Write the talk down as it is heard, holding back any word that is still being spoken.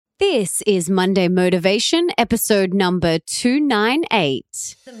This is Monday Motivation, episode number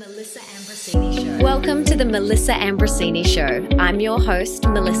 298. The Melissa Ambrosini Show. Welcome to the Melissa Ambrosini Show. I'm your host,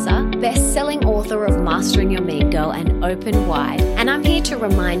 Melissa, best-selling author of Mastering Your Mean Girl and Open Wide. And I'm here to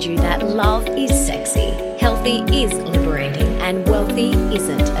remind you that love is sexy, healthy is liberating, and wealthy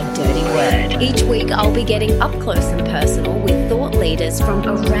isn't a dirty word. Each week, I'll be getting up close and personal with thought leaders from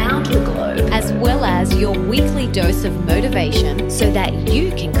around the globe, as well as your weekly dose of motivation so that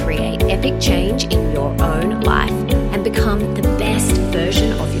you can create epic change in your own life and become the best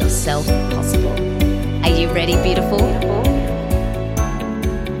version of yourself possible. Are you ready, beautiful?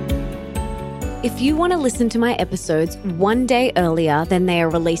 If you want to listen to my episodes one day earlier than they are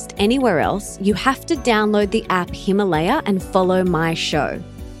released anywhere else, you have to download the app Himalaya and follow my show.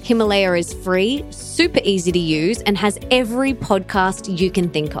 Himalaya is free, super easy to use, and has every podcast you can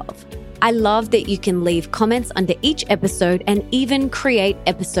think of. I love that you can leave comments under each episode and even create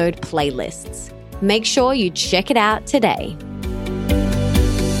episode playlists. Make sure you check it out today.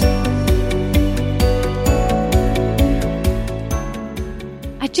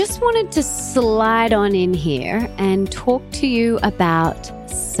 I just wanted to slide on in here and talk to you about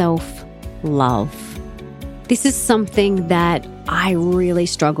self-love. This is something that I really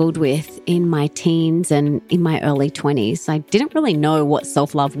struggled with in my teens and in my early 20s. I didn't really know what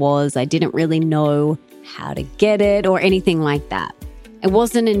self-love was. I didn't really know how to get it or anything like that. It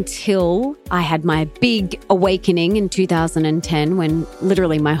wasn't until I had my big awakening in 2010 when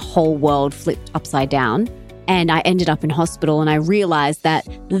literally my whole world flipped upside down. And I ended up in hospital and I realized that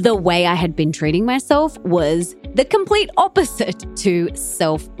the way I had been treating myself was the complete opposite to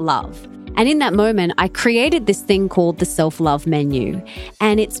self-love. And in that moment, I created this thing called the self-love menu.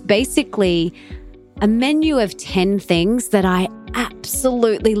 And it's basically a menu of 10 things that I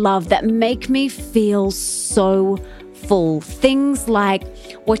absolutely love that make me feel so full. Things like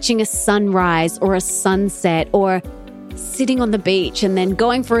watching a sunrise or a sunset, or sitting on the beach and then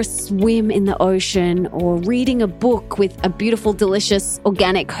going for a swim in the ocean, or reading a book with a beautiful, delicious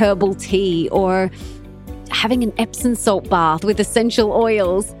organic herbal tea, or having an Epsom salt bath with essential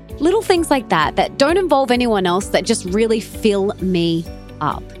oils. Little things like that don't involve anyone else, that just really fill me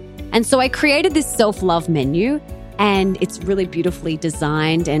up. And so I created this self-love menu, and it's really beautifully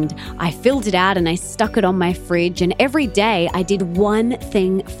designed, and I filled it out and I stuck it on my fridge, and every day I did one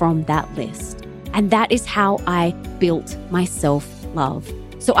thing from that list. And that is how I built my self-love.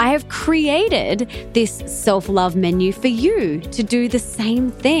 So I have created this self-love menu for you to do the same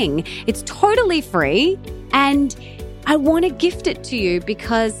thing. It's totally free, and I want to gift it to you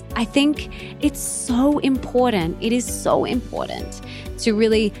because I think it's so important. It is so important to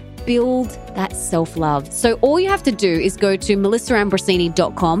really build that self-love. So all you have to do is go to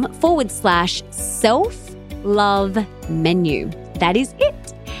melissaambrosini.com/self-love menu. That is it.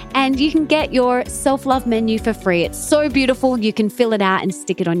 And you can get your self-love menu for free. It's so beautiful. You can fill it out and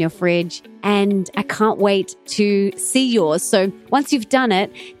stick it on your fridge. And I can't wait to see yours. So once you've done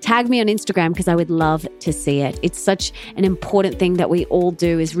it, tag me on Instagram because I would love to see it. It's such an important thing that we all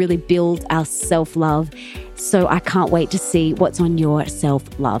do, is really build our self-love. So I can't wait to see what's on your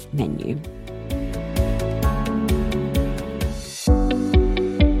self-love menu.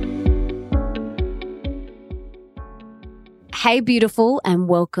 Hey, beautiful, and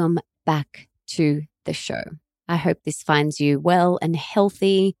welcome back to the show. I hope this finds you well and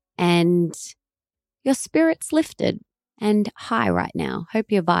healthy and your spirit's lifted and high right now.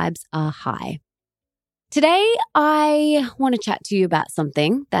 Hope your vibes are high. Today, I want to chat to you about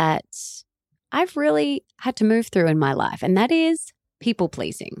something that I've really had to move through in my life, and that is people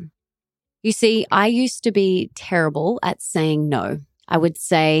pleasing. You see, I used to be terrible at saying no. I would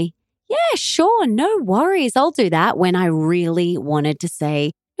say, yeah, sure, no worries, I'll do that, when I really wanted to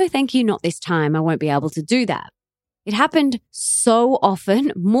say, no, thank you, not this time, I won't be able to do that. It happened so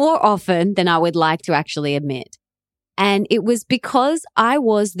often, more often than I would like to actually admit. And it was because I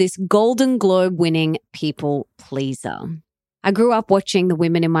was this Golden Globe winning people pleaser. I grew up watching the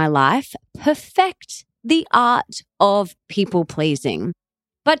women in my life perfect the art of people pleasing.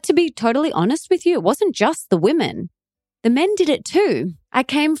 But to be totally honest with you, it wasn't just the women. The men did it too. I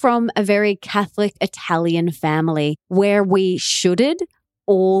came from a very Catholic Italian family where we shoulded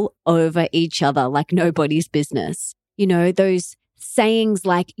all over each other like nobody's business. You know, those sayings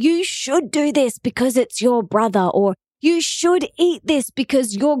like, you should do this because it's your brother, or you should eat this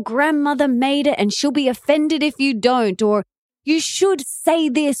because your grandmother made it and she'll be offended if you don't, or you should say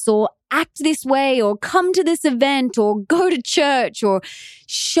this or act this way or come to this event or go to church or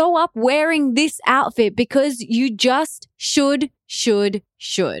show up wearing this outfit because you just should.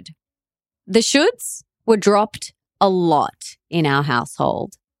 The shoulds were dropped a lot in our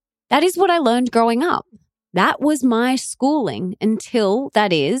household. That is what I learned growing up. That was my schooling until,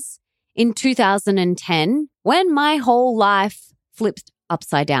 that is, in 2010, when my whole life flipped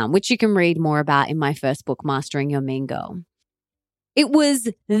upside down, which you can read more about in my first book, Mastering Your Mean Girl. It was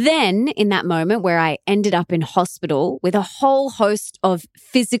then, in that moment, where I ended up in hospital with a whole host of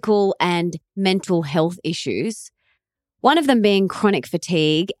physical and mental health issues, one of them being chronic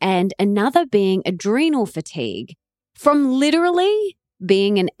fatigue and another being adrenal fatigue, from literally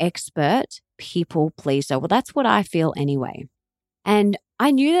being an expert people pleaser. Well, that's what I feel anyway. And I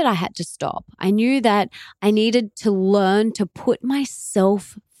knew that I had to stop. I knew that I needed to learn to put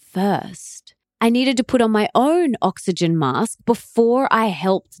myself first. I needed to put on my own oxygen mask before I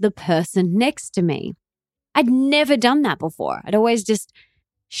helped the person next to me. I'd never done that before. I'd always just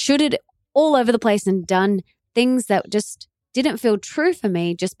shooted all over the place and done things that just didn't feel true for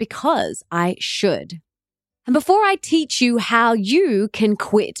me just because I should. And before I teach you how you can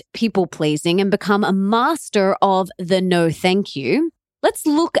quit people pleasing and become a master of the no thank you, let's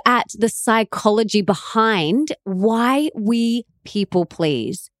look at the psychology behind why we people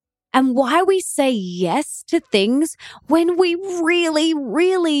please and why we say yes to things when we really,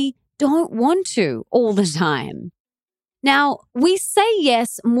 really don't want to all the time. Now, we say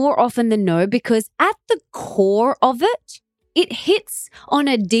yes more often than no because at the core of it, it hits on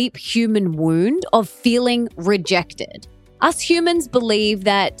a deep human wound of feeling rejected. Us humans believe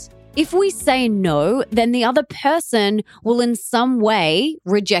that if we say no, then the other person will in some way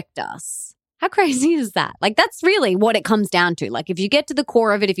reject us. How crazy is that? Like, that's really what it comes down to. Like, if you get to the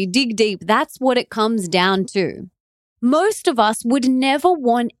core of it, if you dig deep, that's what it comes down to. Most of us would never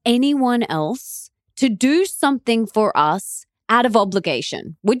want anyone else to do something for us out of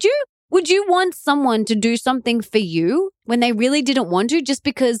obligation. Would you? Would you want someone to do something for you when they really didn't want to just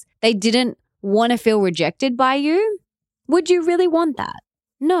because they didn't want to feel rejected by you? Would you really want that?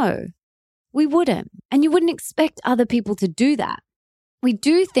 No, we wouldn't. And you wouldn't expect other people to do that. We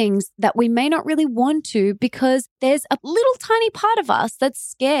do things that we may not really want to because there's a little tiny part of us that's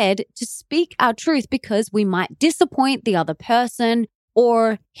scared to speak our truth because we might disappoint the other person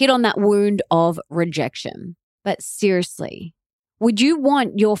or hit on that wound of rejection. But seriously, would you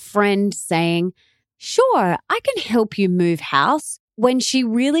want your friend saying, "Sure, I can help you move house," when she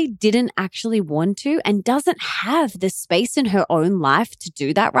really didn't actually want to and doesn't have the space in her own life to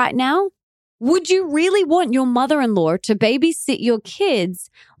do that right now? Would you really want your mother-in-law to babysit your kids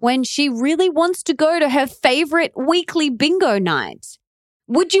when she really wants to go to her favorite weekly bingo night?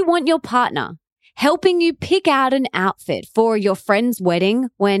 Would you want your partner helping you pick out an outfit for your friend's wedding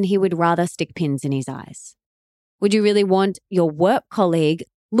when he would rather stick pins in his eyes? Would you really want your work colleague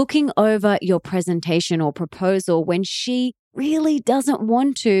looking over your presentation or proposal when she really doesn't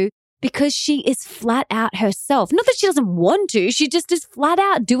want to because she is flat out herself? Not that she doesn't want to, she just is flat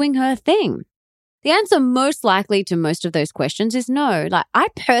out doing her thing. The answer most likely to most of those questions is no. Like, I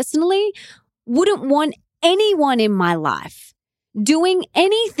personally wouldn't want anyone in my life doing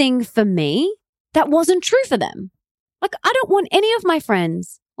anything for me that wasn't true for them. Like, I don't want any of my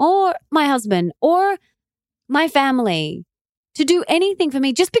friends or my husband or my family to do anything for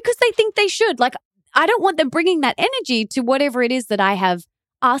me just because they think they should. Like, I don't want them bringing that energy to whatever it is that I have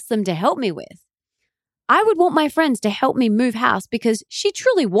asked them to help me with. I would want my friends to help me move house because she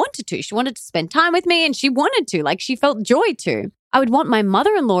truly wanted to. She wanted to spend time with me and she wanted to, like she felt joy to. I would want my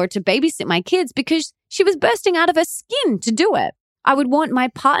mother-in-law to babysit my kids because she was bursting out of her skin to do it. I would want my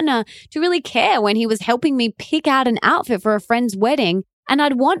partner to really care when he was helping me pick out an outfit for a friend's wedding. And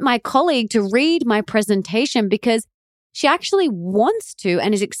I'd want my colleague to read my presentation because she actually wants to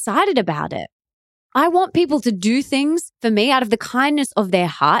and is excited about it. I want people to do things for me out of the kindness of their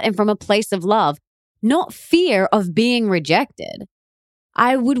heart and from a place of love, not fear of being rejected.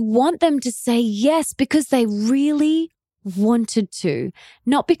 I would want them to say yes because they really wanted to,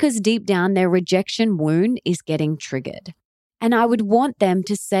 not because deep down their rejection wound is getting triggered. And I would want them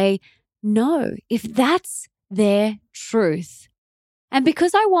to say no if that's their truth. And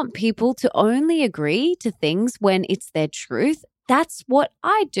because I want people to only agree to things when it's their truth, that's what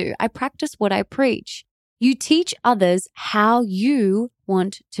I do. I practice what I preach. You teach others how you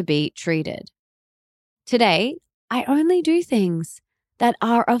want to be treated. Today, I only do things that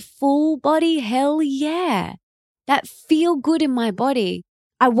are a full body hell yeah, that feel good in my body.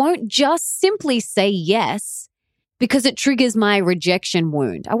 I won't just simply say yes because it triggers my rejection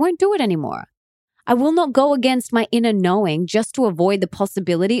wound. I won't do it anymore. I will not go against my inner knowing just to avoid the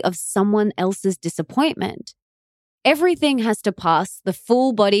possibility of someone else's disappointment. Everything has to pass the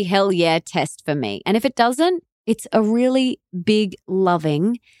full body hell yeah test for me. And if it doesn't, it's a really big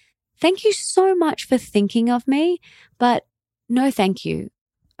loving, "Thank you so much for thinking of me, but no thank you.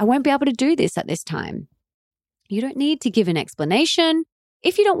 I won't be able to do this at this time. You don't need to give an explanation.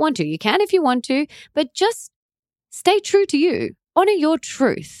 If you don't want to, you can if you want to, but just stay true to you. Honor your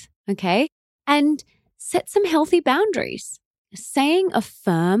truth, okay? And set some healthy boundaries. Saying a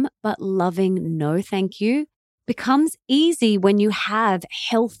firm but loving no thank you becomes easy when you have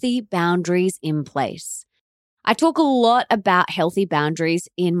healthy boundaries in place. I talk a lot about healthy boundaries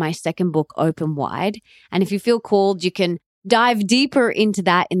in my second book, Open Wide. And if you feel called, you can dive deeper into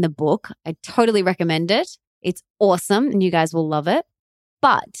that in the book. I totally recommend it. It's awesome and you guys will love it.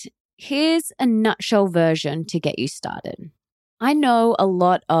 But here's a nutshell version to get you started. I know a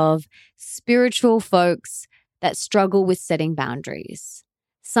lot of spiritual folks that struggle with setting boundaries.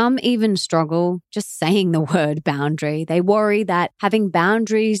 Some even struggle just saying the word boundary. They worry that having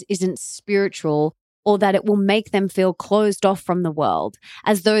boundaries isn't spiritual or that it will make them feel closed off from the world,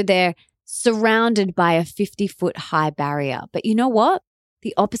 as though they're surrounded by a 50-foot high barrier. But you know what?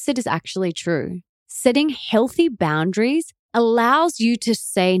 The opposite is actually true. Setting healthy boundaries allows you to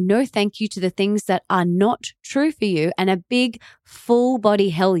say no thank you to the things that are not true for you and a big full body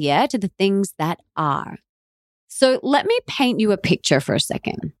hell yeah to the things that are. So let me paint you a picture for a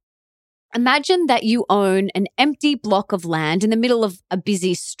second. Imagine that you own an empty block of land in the middle of a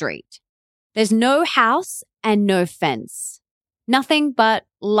busy street. There's no house and no fence. Nothing but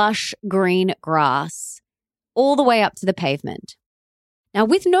lush green grass all the way up to the pavement. Now,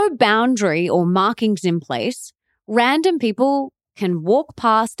 with no boundary or markings in place, random people can walk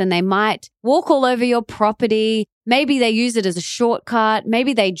past and they might walk all over your property. Maybe they use it as a shortcut.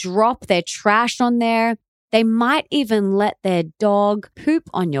 Maybe they drop their trash on there. They might even let their dog poop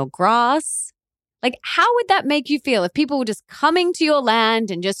on your grass. Like, how would that make you feel if people were just coming to your land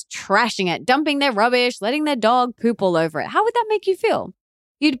and just trashing it, dumping their rubbish, letting their dog poop all over it? How would that make you feel?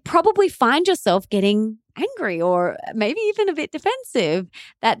 You'd probably find yourself getting angry or maybe even a bit defensive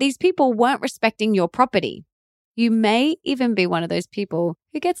that these people weren't respecting your property. You may even be one of those people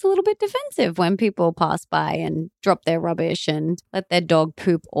who gets a little bit defensive when people pass by and drop their rubbish and let their dog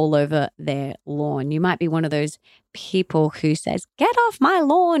poop all over their lawn. You might be one of those people who says, "Get off my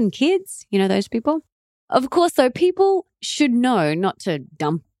lawn, kids." You know those people? Of course, though, people should know not to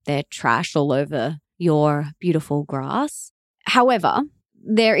dump their trash all over your beautiful grass. However,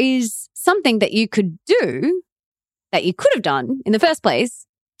 there is something that you could do, that you could have done in the first place,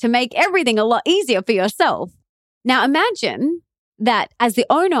 to make everything a lot easier for yourself. Now, imagine that as the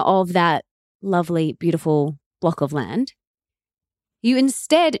owner of that lovely, beautiful block of land, you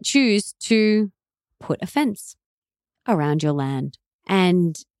instead choose to put a fence around your land.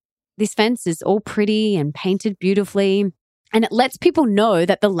 And this fence is all pretty and painted beautifully, and it lets people know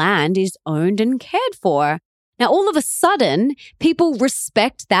that the land is owned and cared for. Now, all of a sudden, people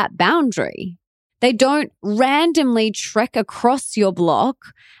respect that boundary. They don't randomly trek across your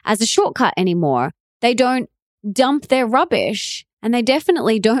block as a shortcut anymore. They don't dump their rubbish, and they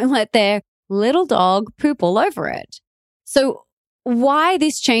definitely don't let their little dog poop all over it. So why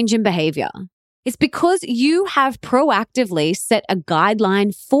this change in behavior? It's because you have proactively set a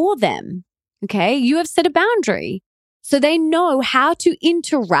guideline for them. Okay? You have set a boundary. So they know how to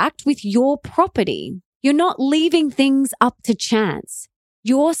interact with your property. You're not leaving things up to chance.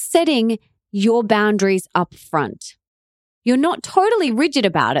 You're setting your boundaries up front. You're not totally rigid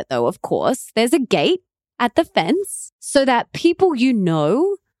about it, though, of course. There's a gate at the fence so that people you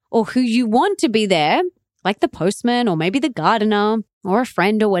know or who you want to be there, like the postman or maybe the gardener or a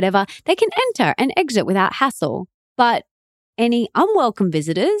friend or whatever, they can enter and exit without hassle. But any unwelcome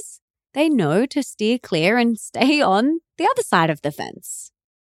visitors, they know to steer clear and stay on the other side of the fence.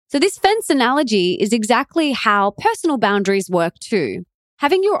 So this fence analogy is exactly how personal boundaries work too.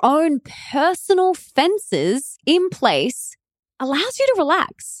 Having your own personal fences in place allows you to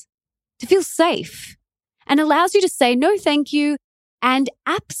relax, to feel safe, and allows you to say no thank you and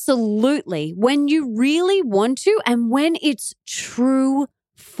absolutely when you really want to and when it's true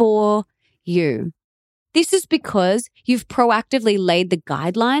for you. This is because you've proactively laid the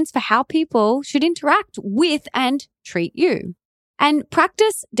guidelines for how people should interact with and treat you. And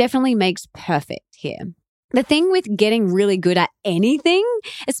practice definitely makes perfect here. The thing with getting really good at anything,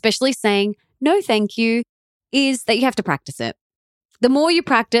 especially saying no thank you, is that you have to practice it. The more you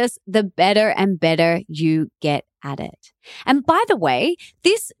practice, the better and better you get at it. And by the way,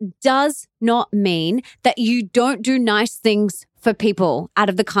 this does not mean that you don't do nice things for people out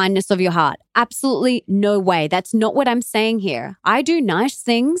of the kindness of your heart. Absolutely no way. That's not what I'm saying here. I do nice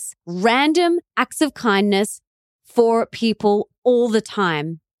things, random acts of kindness for people all the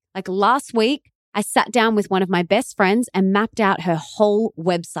time. Like last week, I sat down with one of my best friends and mapped out her whole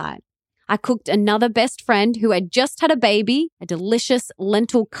website. I cooked another best friend who had just had a baby, a delicious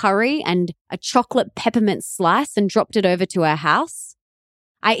lentil curry and a chocolate peppermint slice, and dropped it over to her house.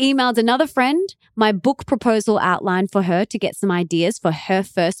 I emailed another friend my book proposal outline for her to get some ideas for her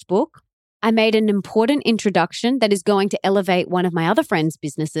first book. I made an important introduction that is going to elevate one of my other friends'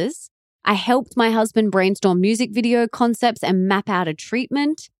 businesses. I helped my husband brainstorm music video concepts and map out a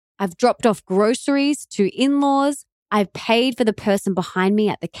treatment. I've dropped off groceries to in-laws. I've paid for the person behind me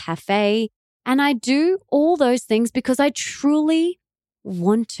at the cafe. And I do all those things because I truly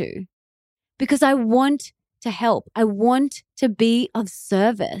want to. Because I want to help. I want to be of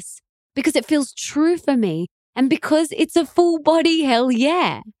service. Because it feels true for me. And because it's a full body hell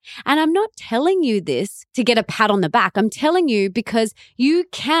yeah. And I'm not telling you this to get a pat on the back. I'm telling you because you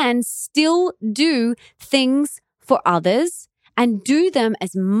can still do things for others and do them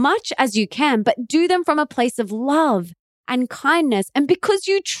as much as you can, but do them from a place of love and kindness and because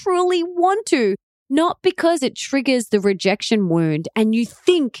you truly want to, not because it triggers the rejection wound and you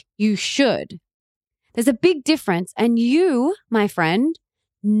think you should. There's a big difference and you, my friend,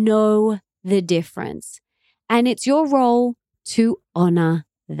 know the difference. And it's your role to honor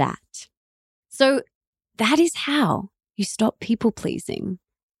that. So that is how you stop people pleasing.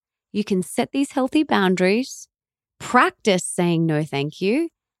 You can set these healthy boundaries, practice saying no thank you,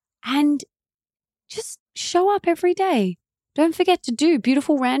 and just show up every day. Don't forget to do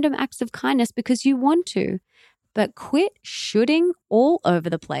beautiful random acts of kindness because you want to, but quit shooting all over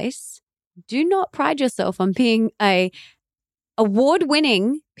the place. Do not pride yourself on being a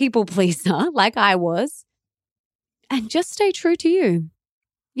award-winning people pleaser like I was. And just stay true to you.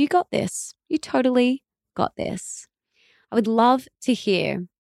 You got this. You totally got this. I would love to hear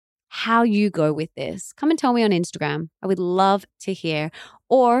how you go with this. Come and tell me on Instagram. I would love to hear.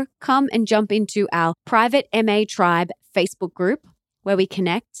 Or come and jump into our private MA Tribe Facebook group where we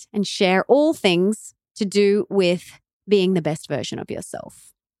connect and share all things to do with being the best version of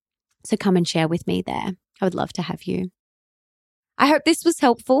yourself. So come and share with me there. I would love to have you. I hope this was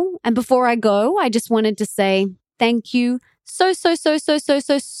helpful. And before I go, I just wanted to say thank you so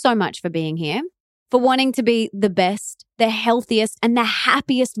much for being here, for wanting to be the best, the healthiest, and the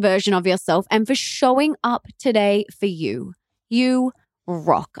happiest version of yourself, and for showing up today for you. You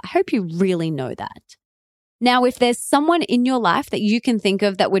rock. I hope you really know that. Now, if there's someone in your life that you can think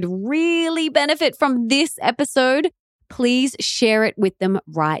of that would really benefit from this episode, please share it with them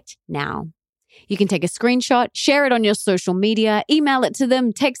right now. You can take a screenshot, share it on your social media, email it to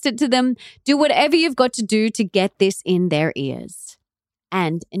them, text it to them, do whatever you've got to do to get this in their ears.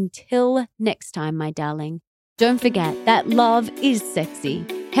 And until next time, my darling, don't forget that love is sexy,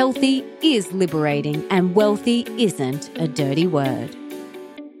 healthy is liberating, and wealthy isn't a dirty word.